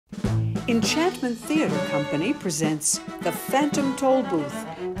Enchantment Theatre Company presents The Phantom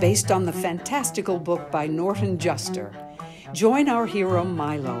Tollbooth, based on the fantastical book by Norton Juster. Join our hero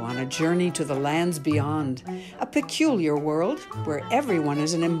Milo on a journey to the lands beyond, a peculiar world where everyone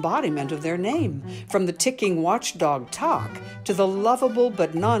is an embodiment of their name, from the ticking watchdog Talk to the lovable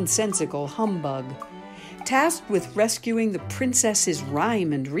but nonsensical Humbug. Tasked with rescuing the princess's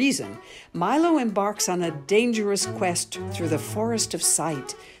rhyme and reason, Milo embarks on a dangerous quest through the forest of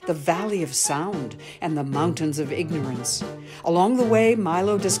sight, the valley of sound, and the mountains of ignorance. Along the way,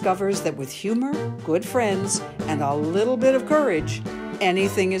 Milo discovers that with humor, good friends, and a little bit of courage,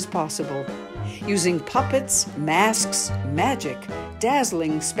 anything is possible. Using puppets, masks, magic,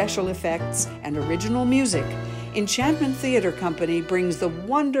 dazzling special effects, and original music, Enchantment Theatre Company brings the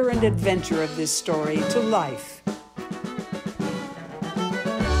wonder and adventure of this story to life.